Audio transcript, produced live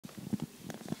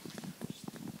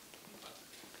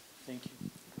Thank you.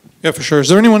 Yeah, for sure. Is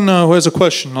there anyone who has a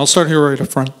question? I'll start here right up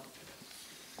front.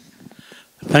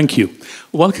 Thank you.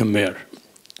 Welcome, Mayor.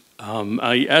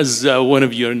 As one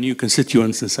of your new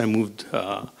constituents, since I moved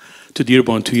to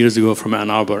Dearborn 2 years ago from Ann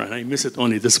Arbor, and I miss it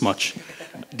only this much.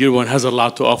 Dearborn has a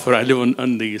lot to offer. I live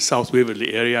in the South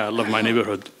Waverly area. I love my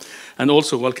neighborhood. And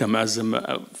also welcome as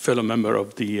a fellow member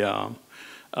of the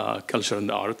Culture and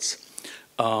the Arts.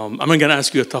 I'm going to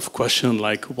ask you a tough question,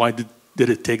 like why did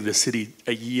it take the city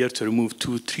a year to remove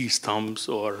 2 tree stumps,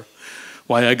 or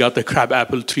why I got the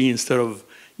crabapple tree instead of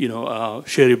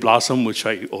cherry blossom, which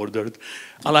I ordered.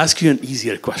 I'll ask you an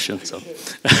easier question. So,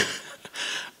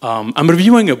 I'm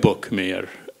reviewing a book, Mayor,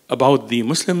 about the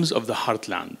Muslims of the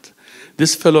Heartland.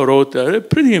 This fellow wrote a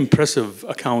pretty impressive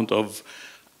account of,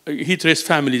 he traced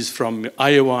families from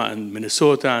Iowa and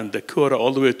Minnesota and Dakota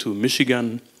all the way to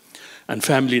Michigan, and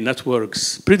family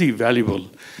networks, pretty valuable.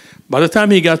 By the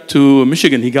time he got to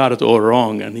Michigan, he got it all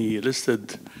wrong, and he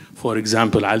listed, for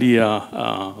example,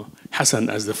 Aliyah Hassan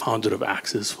as the founder of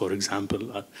Access, for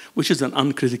example, which is an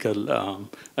uncritical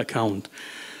account.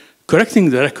 Correcting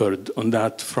the record on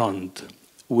that front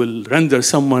will render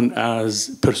someone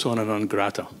as persona non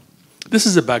grata. This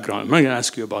is the background. I'm not going to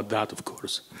ask you about that, of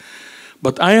course.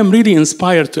 But I am really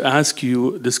inspired to ask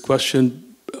you this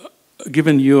question,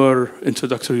 given your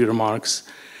introductory remarks,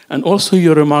 and also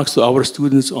your remarks to our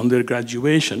students on their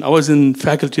graduation. I was in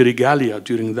faculty regalia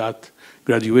during that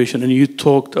graduation, and you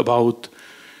talked about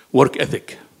work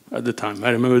ethic at the time. I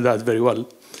remember that very well.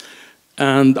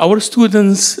 And our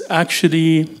students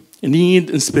actually need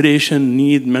inspiration,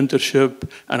 need mentorship,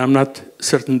 and I'm not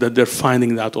certain that they're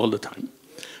finding that all the time.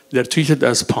 They're treated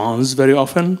as pawns very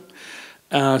often.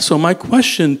 So my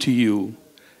question to you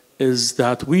is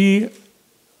that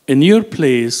in your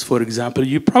place, for example,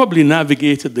 you probably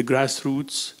navigated the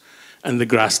grassroots and the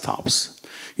grass tops.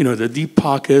 The deep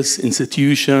pockets,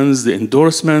 institutions, the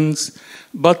endorsements,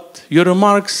 but your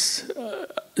remarks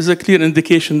is a clear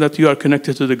indication that you are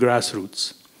connected to the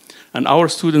grassroots. And our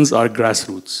students are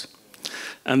grassroots.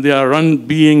 And they are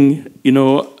being,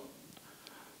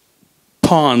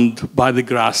 pawned by the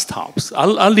grass tops.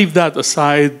 I'll leave that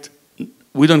aside.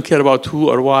 We don't care about who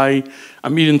or why.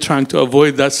 I'm even trying to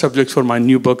avoid that subject for my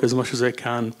new book as much as I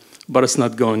can, but it's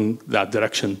not going that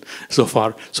direction so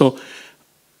far. So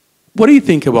what do you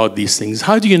think about these things?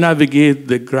 How do you navigate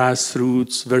the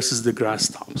grassroots versus the grass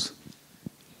tops?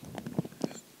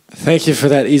 Thank you for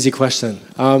that easy question.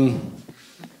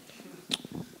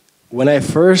 When I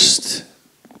first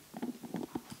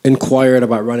inquired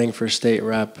about running for state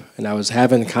rep, and I was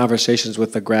having conversations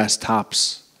with the grass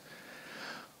tops,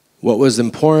 what was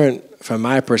important from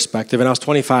my perspective, and I was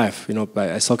 25, but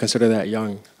I still consider that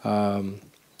young,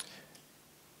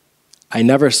 I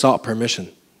never sought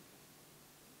permission.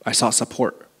 I sought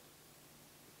support.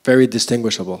 Very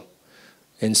distinguishable.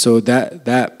 And so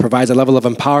that provides a level of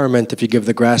empowerment if you give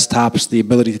the grass tops the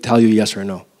ability to tell you yes or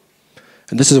no.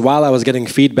 And this is while I was getting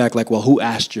feedback like, well, who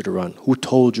asked you to run? Who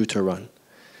told you to run?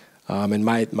 And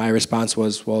my response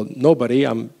was, well, nobody.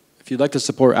 If you'd like to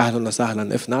support, ahlan wa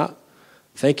sahlan. If not,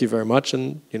 thank you very much.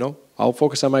 And, I'll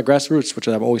focus on my grassroots, which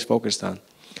I'm always focused on.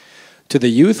 To the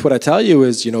youth, what I tell you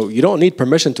is, you don't need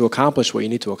permission to accomplish what you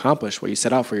need to accomplish, what you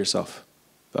set out for yourself.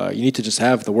 You need to just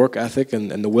have the work ethic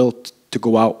and the will to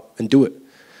go out and do it.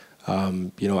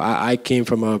 I came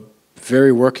from a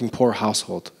very working poor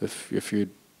household, if you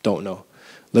don't know.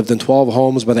 Lived in 12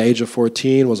 homes by the age of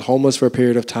 14, was homeless for a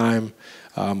period of time,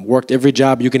 worked every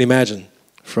job you can imagine,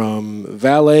 from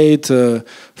valet to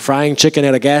frying chicken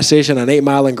at a gas station on 8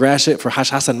 Mile and Gratiot for Hash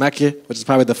Hassan Makki, which is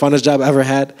probably the funnest job I ever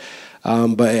had.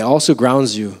 But it also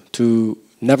grounds you to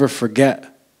never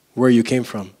forget where you came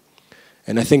from.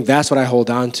 And I think that's what I hold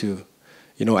on to.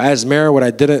 As mayor, what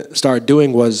I didn't start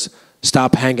doing was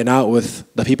stop hanging out with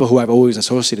the people who I've always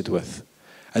associated with.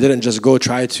 I didn't just go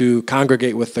try to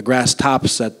congregate with the grass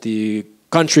tops at the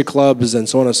country clubs and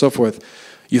so on and so forth.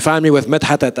 You find me with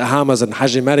Medhat at the Hamas and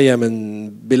Haji Maryam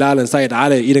and Bilal and Sayyid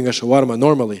Ali eating a shawarma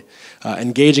normally,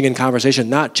 engaging in conversation,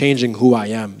 not changing who I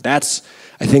am. That's,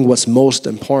 I think, what's most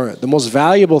important. The most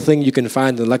valuable thing you can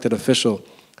find in an elected official,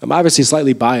 I'm obviously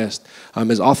slightly biased,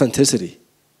 is authenticity.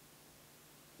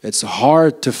 It's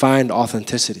hard to find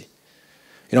authenticity.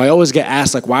 I always get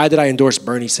asked, like, why did I endorse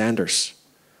Bernie Sanders?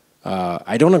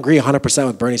 I don't agree 100%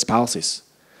 with Bernie's policies.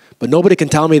 But nobody can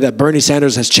tell me that Bernie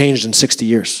Sanders has changed in 60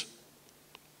 years.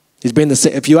 He's been the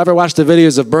same. If you ever watch the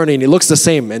videos of Bernie, and he looks the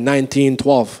same in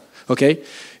 1912, okay?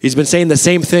 He's been saying the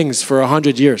same things for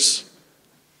 100 years.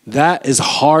 That is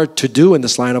hard to do in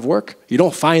this line of work. You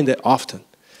don't find it often.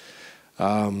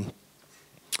 I'm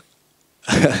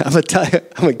going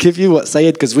to give you what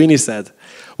Sayyid Qazwini said.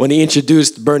 when he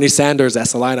introduced Bernie Sanders at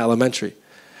Salina Elementary.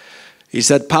 He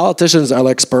said, politicians are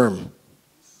like sperm.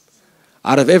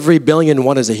 Out of every billion,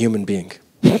 one is a human being.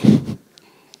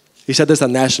 He said this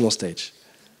on national stage.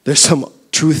 There's some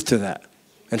truth to that.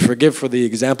 And forgive for the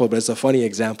example, but it's a funny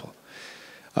example.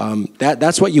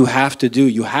 That's what you have to do.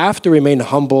 You have to remain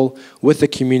humble with the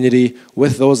community,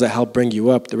 with those that help bring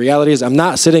you up. The reality is I'm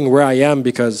not sitting where I am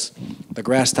because the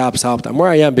grass tops helped. I'm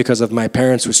where I am because of my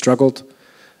parents who struggled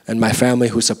and my family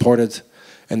who supported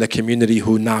and the community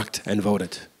who knocked and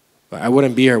voted. I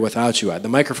wouldn't be here without you. The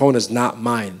microphone is not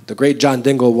mine. The great John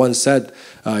Dingell once said,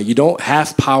 you don't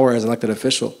have power as an elected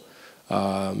official.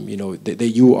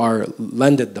 You are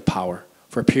lended the power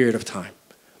for a period of time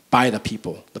by the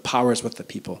people. The power is with the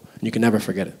people, and you can never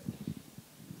forget it.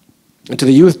 And to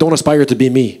the youth, don't aspire to be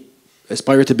me.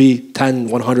 Aspire to be 10,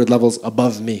 100 levels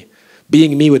above me.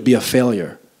 Being me would be a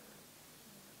failure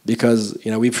because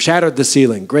we've shattered the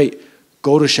ceiling. Great.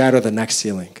 Go to shatter the next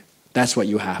ceiling. That's what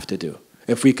you have to do.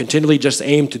 If we continually just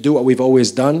aim to do what we've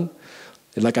always done,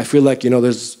 like I feel like we're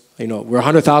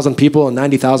 100,000 people and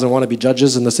 90,000 want to be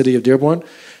judges in the city of Dearborn.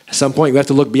 At some point, we have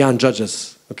to look beyond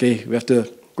judges. Okay, we have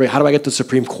to. Great. How do I get to the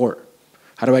Supreme Court?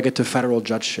 How do I get to federal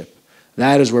judgeship?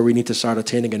 That is where we need to start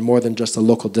attaining, and more than just the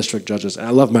local district judges. And I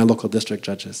love my local district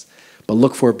judges, but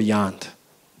look for beyond.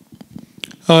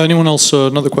 Anyone else?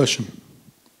 Another question.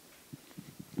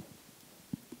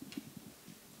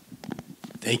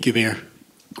 Thank you, Mayor.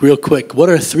 Real quick, what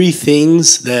are 3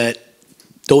 things that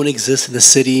don't exist in the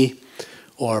city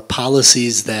or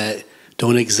policies that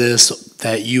don't exist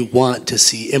that you want to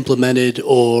see implemented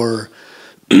or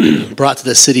brought to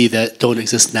the city that don't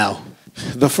exist now?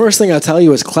 The first thing I'll tell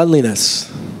you is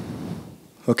cleanliness.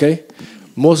 Okay?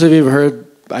 Most of you have heard,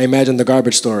 I imagine, the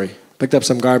garbage story. Picked up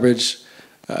some garbage.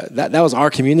 That was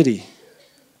our community.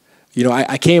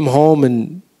 I came home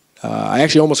and I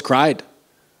actually almost cried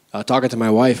talking to my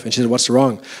wife. And she said, "What's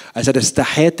wrong?" I said,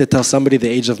 "Istahiyat to tell somebody the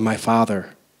age of my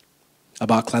father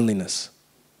about cleanliness.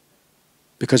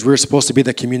 Because we're supposed to be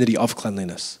the community of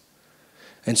cleanliness."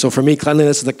 And so for me,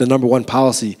 cleanliness is like the #1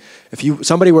 policy. If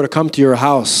somebody were to come to your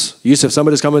house, Yusuf,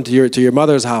 somebody's coming to your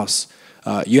mother's house,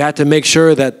 you had to make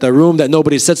sure that the room that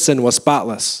nobody sits in was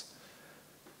spotless.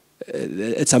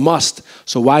 It's a must.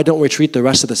 So why don't we treat the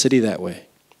rest of the city that way?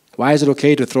 Why is it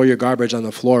okay to throw your garbage on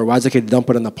the floor? Why is it okay to dump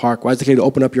it in the park? Why is it okay to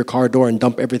open up your car door and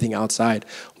dump everything outside?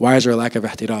 Why is there a lack of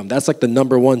ihtiram? That's like the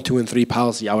 #1, 2, and 3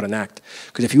 policy I would enact.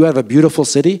 Because if you have a beautiful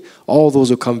city, all those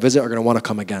who come visit are going to want to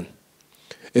come again.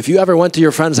 If you ever went to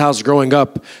your friend's house growing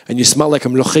up and you smelled like a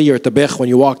mluchi or tabikh when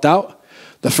you walked out,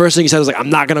 the first thing you said was like,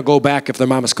 "I'm not going to go back if their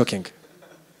mom is cooking."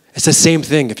 It's the same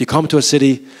thing. If you come to a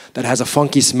city that has a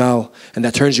funky smell and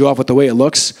that turns you off with the way it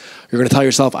looks, you're going to tell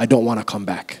yourself, "I don't want to come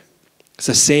back." It's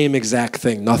the same exact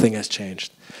thing. Nothing has changed.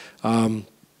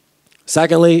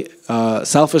 Secondly,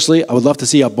 selfishly, I would love to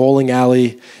see a bowling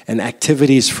alley and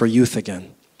activities for youth again.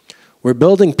 We're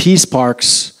building peace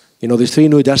parks, these 3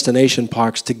 new destination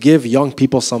parks, to give young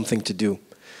people something to do.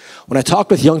 When I talked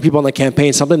with young people on the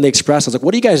campaign, something they expressed, I was like,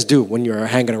 "What do you guys do when you're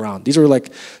hanging around?" These were like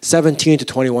 17 to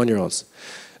 21-year-olds.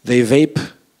 They vape.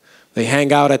 They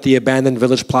hang out at the abandoned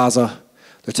village plaza.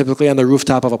 They're typically on the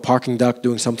rooftop of a parking deck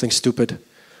doing something stupid.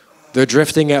 They're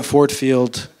drifting at Ford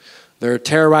Field. They're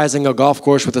terrorizing a golf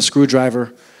course with a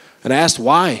screwdriver. And I asked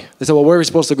why. They said, "Well, where are we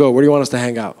supposed to go? Where do you want us to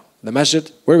hang out? The masjid?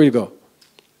 Where do we go?"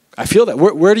 I feel that.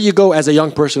 Where do you go as a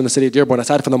young person in the city of Dearborn,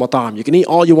 aside from the mat'am? You can eat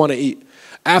all you want to eat.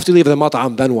 After you leave the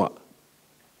mat'am, then what?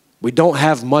 We don't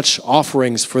have much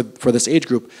offerings for this age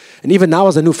group. And even now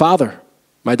as a new father,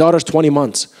 my daughter's 20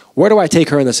 months. Where do I take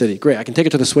her in the city? Great, I can take her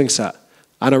to the swing set.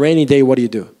 On a rainy day, what do you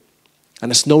do? On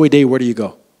a snowy day, where do you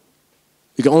go?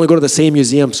 You can only go to the same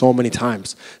museum so many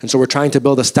times. And so we're trying to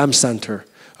build a STEM center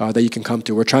that you can come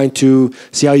to. We're trying to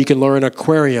see how you can learn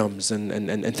aquariums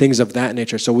and things of that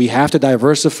nature. So we have to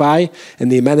diversify in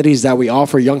the amenities that we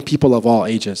offer young people of all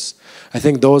ages. I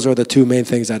think those are the 2 main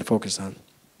things I'd focus on.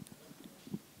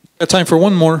 Got time for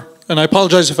one more, and I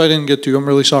apologize if I didn't get to you. I'm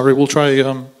really sorry. We'll try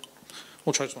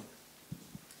this one.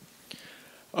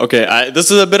 Okay, this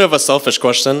is a bit of a selfish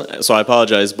question, so I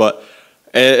apologize, but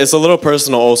it's a little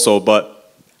personal also, but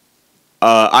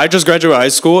I just graduated high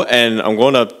school and I'm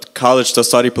going to college to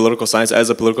study political science as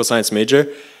a political science major.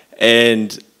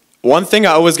 And one thing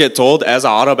I always get told as an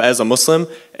Arab, as a Muslim,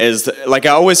 is like I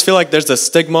always feel like there's a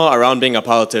stigma around being a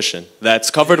politician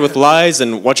that's covered with lies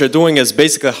and what you're doing is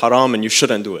basically haram and you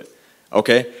shouldn't do it.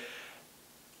 Okay?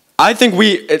 I think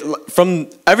from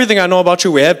everything I know about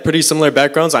you, we have pretty similar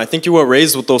backgrounds. I think you were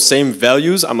raised with those same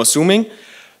values, I'm assuming.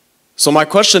 So my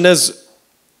question is,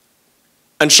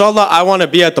 inshallah, I want to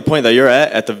be at the point that you're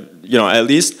at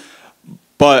least.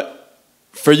 But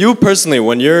for you personally,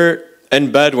 when you're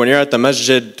in bed, when you're at the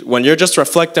masjid, when you're just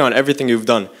reflecting on everything you've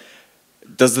done,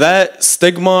 does that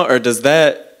stigma or does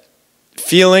that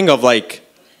feeling of like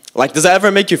does that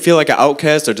ever make you feel like an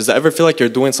outcast, or does it ever feel like you're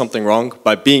doing something wrong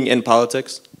by being in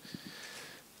politics?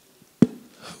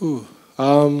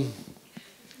 The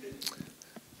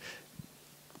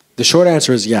short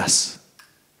answer is yes,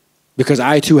 because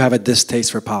I too have a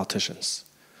distaste for politicians.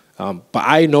 But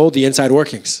I know the inside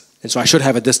workings, and so I should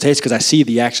have a distaste because I see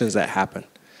the actions that happen.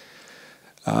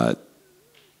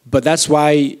 But that's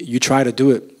why you try to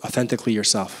do it authentically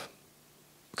yourself,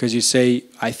 because you say,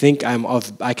 I think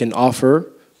I can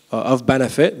offer of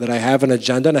benefit, that I have an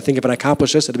agenda, and I think if I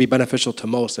accomplish this, it'll be beneficial to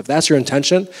most. If that's your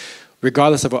intention,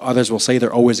 regardless of what others will say,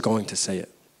 they're always going to say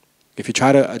it. If you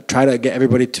try to get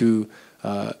everybody to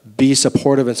be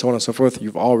supportive and so on and so forth,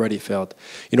 you've already failed.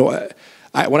 You know,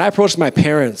 when I approached my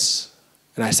parents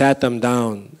and I sat them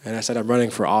down and I said I'm running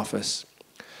for office,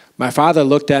 my father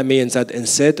looked at me and said,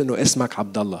 "Insit no ismak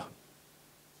Abdullah."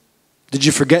 Did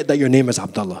you forget that your name is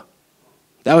Abdullah?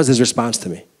 That was his response to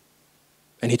me.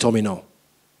 And he told me no.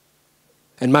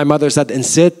 And my mother said,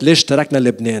 "Insit lish tarakna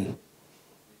Libnan."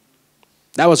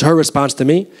 That was her response to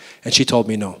me, and she told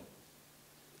me no.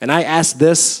 And I asked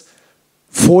this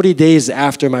 40 days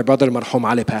after my brother Marhum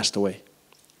Ali passed away.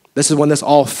 This is when this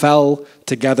all fell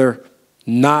together,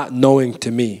 not knowing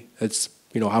to me. It's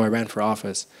how I ran for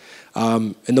office.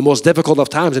 In the most difficult of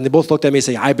times, and they both looked at me and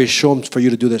said, "I be shown for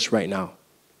you to do this right now.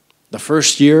 The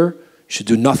first year, you should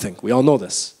do nothing." We all know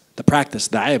this. The practice,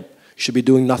 the aib, you should be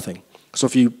doing nothing. So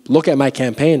if you look at my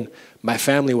campaign, my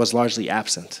family was largely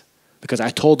absent because I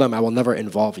told them I will never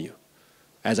involve you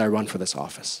as I run for this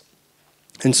office.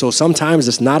 And so sometimes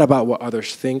it's not about what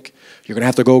others think. You're going to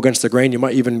have to go against the grain. You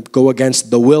might even go against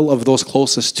the will of those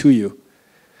closest to you.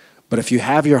 But if you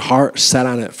have your heart set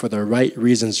on it for the right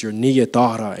reasons, your niyyah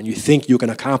tahra, and you think you can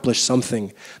accomplish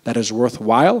something that is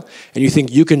worthwhile, and you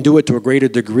think you can do it to a greater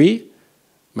degree,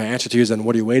 my answer to you is, then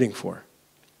what are you waiting for?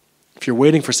 If you're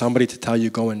waiting for somebody to tell you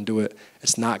go and do it,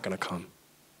 it's not going to come.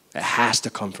 It has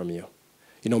to come from you.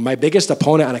 My biggest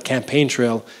opponent on a campaign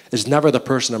trail is never the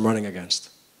person I'm running against.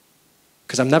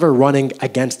 Because I'm never running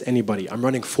against anybody. I'm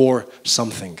running for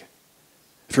something.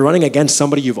 If you're running against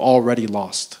somebody, you've already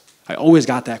lost. I always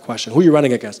got that question. Who are you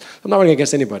running against? I'm not running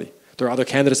against anybody. There are other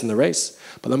candidates in the race.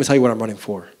 But let me tell you what I'm running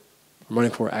for. I'm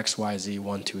running for X, Y, Z,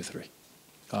 1, 2, 3.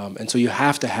 And so you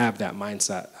have to have that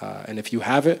mindset. And if you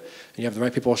have it, and you have the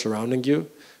right people surrounding you,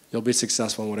 you'll be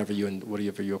successful in whatever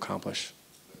you accomplish.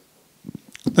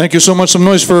 Thank you so much. Some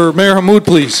noise for Mayor Hammoud,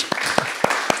 please.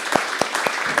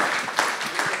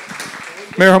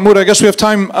 Mayor Hammoud, I guess we have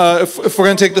time. If we're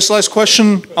going to take this last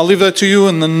question, I'll leave that to you,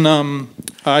 and then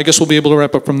I guess we'll be able to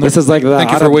wrap up from there. This is like the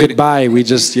Thank you for waiting. goodbye. We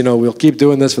just, we'll keep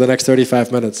doing this for the next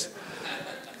 35 minutes.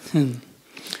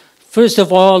 First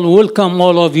of all, welcome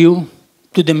all of you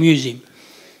to the museum.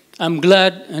 I'm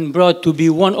glad and proud to be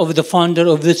one of the founder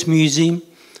of this museum,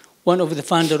 one of the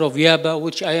founder of YABA,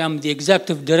 which I am the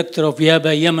executive director of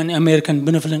YABA, Yemen American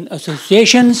Benevolent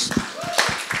Associations.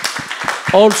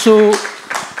 Also,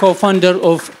 co-founder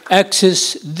of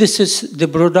Access. This is the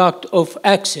product of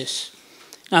Access.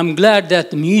 I'm glad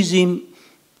that the museum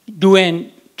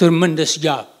doing tremendous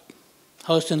job,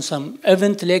 hosting some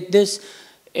event like this,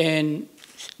 and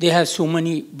they have so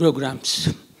many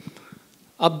programs.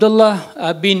 Abdullah,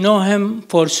 I've been know him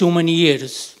for so many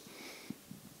years.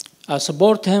 I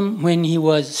support him when he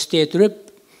was state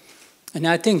rep, and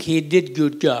I think he did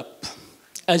good job.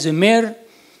 As a mayor,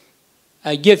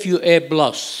 I give you A+.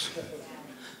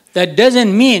 That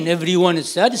doesn't mean everyone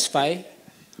is satisfied.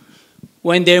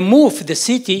 When they moved the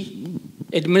city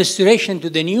administration to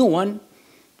the new one,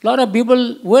 a lot of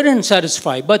people weren't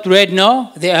satisfied. But right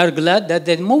now, they are glad that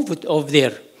they moved over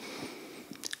there.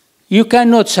 You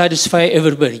cannot satisfy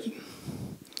everybody.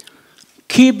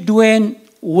 Keep doing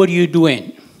what you're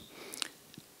doing.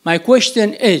 My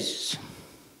question is,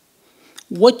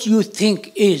 what do you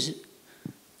think is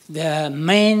the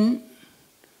main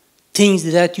things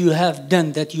that you have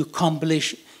done, that you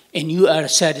accomplish, and you are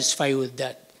satisfied with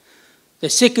that? The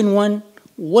second one,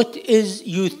 what is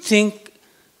you think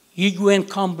you can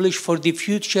accomplish for the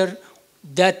future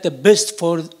that the best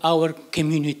for our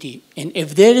community? And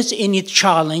if there is any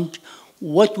challenge,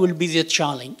 what will be the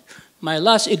challenge? My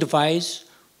last advice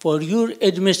for your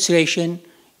administration,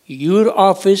 your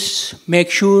office, make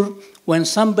sure when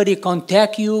somebody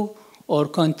contact you or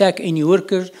contact any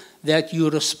worker that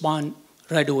you respond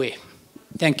right away.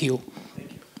 Thank you.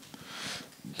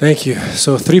 Thank you.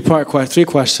 So three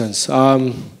questions.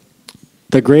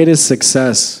 The greatest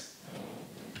success,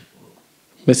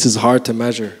 this is hard to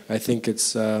measure. I think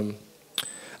it's,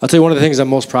 I'll tell you one of the things I'm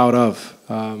most proud of.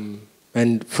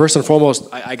 And first and foremost,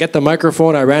 I get the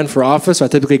microphone. I ran for office, so I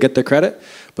typically get the credit.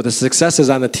 But the success is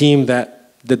on the team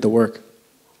that did the work.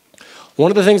 One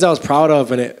of the things I was proud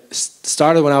of, and it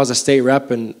started when I was a state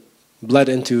rep and bled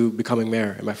into becoming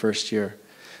mayor in my first year.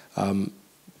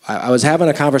 I was having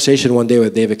a conversation one day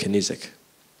with David Kniezek,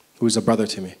 who's a brother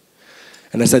to me.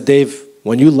 And I said, Dave,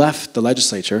 when you left the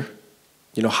legislature,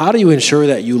 how do you ensure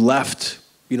that you left,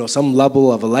 some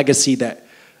level of a legacy that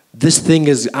this thing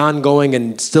is ongoing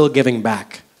and still giving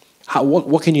back?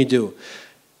 What can you do?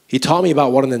 He taught me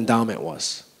about what an endowment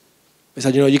was. He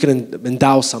said, you can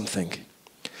endow something.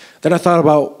 Then I thought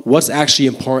about what's actually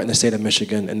important in the state of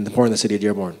Michigan and important in the city of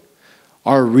Dearborn.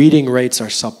 Our reading rates are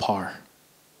subpar.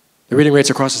 The reading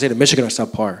rates across the state of Michigan are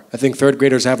subpar. I think third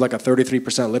graders have like a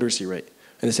 33% literacy rate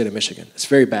in the state of Michigan. It's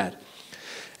very bad.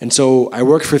 And so I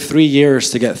worked for 3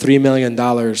 years to get $3 million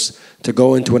to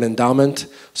go into an endowment.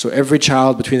 So every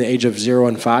child between the age of 0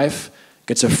 and 5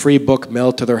 gets a free book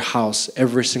mailed to their house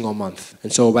every single month.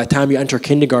 And so by the time you enter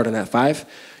kindergarten at 5,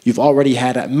 you've already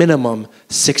had at minimum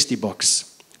 60 books.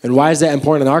 And why is that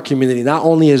important in our community? Not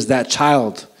only is that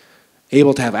child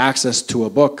able to have access to a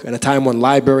book in a time when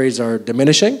libraries are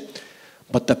diminishing,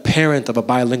 but the parent of a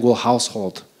bilingual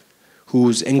household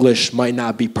whose English might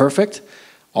not be perfect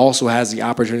also has the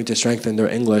opportunity to strengthen their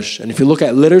English. And if you look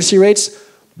at literacy rates,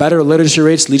 better literacy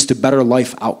rates leads to better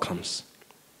life outcomes.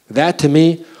 That, to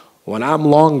me, when I'm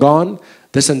long gone,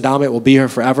 this endowment will be here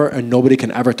forever and nobody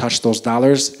can ever touch those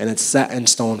dollars, and it's set in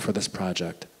stone for this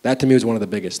project. That, to me, is one of the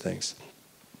biggest things.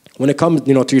 When it comes,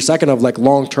 to your second of like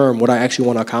long-term, what I actually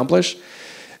want to accomplish,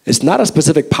 it's not a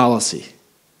specific policy.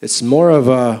 It's more of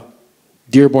a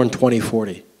Dearborn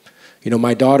 2040.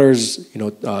 My daughter's,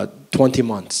 20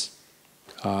 months.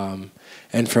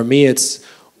 And for me, it's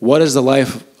what is the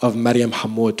life of Abdullah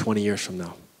Hammoud 20 years from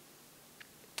now?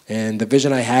 And the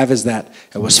vision I have is that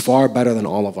it was far better than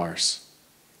all of ours.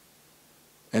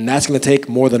 And that's going to take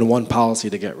more than one policy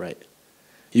to get right.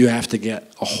 You have to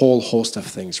get a whole host of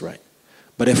things right.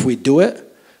 But if we do it,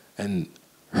 and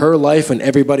her life and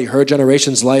everybody, her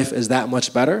generation's life is that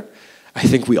much better, I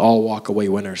think we all walk away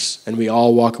winners. And we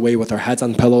all walk away with our heads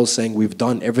on pillows saying we've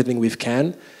done everything we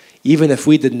can, even if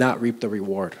we did not reap the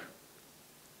reward,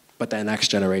 but that next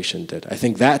generation did. I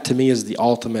think that, to me, is the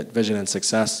ultimate vision and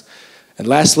success. And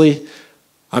lastly,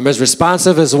 I'm as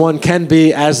responsive as one can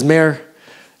be as mayor.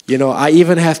 I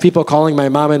even have people calling my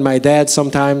mom and my dad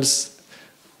sometimes,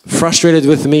 frustrated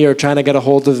with me or trying to get a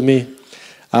hold of me.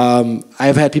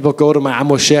 I've had people go to my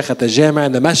Ammo Sheikh at the Jama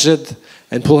and the Masjid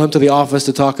and pull him to the office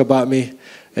to talk about me.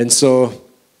 And so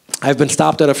I've been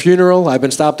stopped at a funeral, I've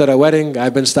been stopped at a wedding,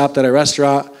 I've been stopped at a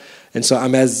restaurant. And so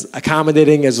I'm as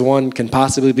accommodating as one can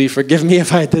possibly be. Forgive me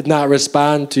if I did not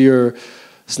respond to your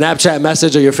Snapchat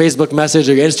message or your Facebook message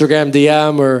or your Instagram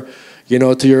DM or,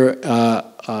 to your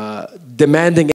demanding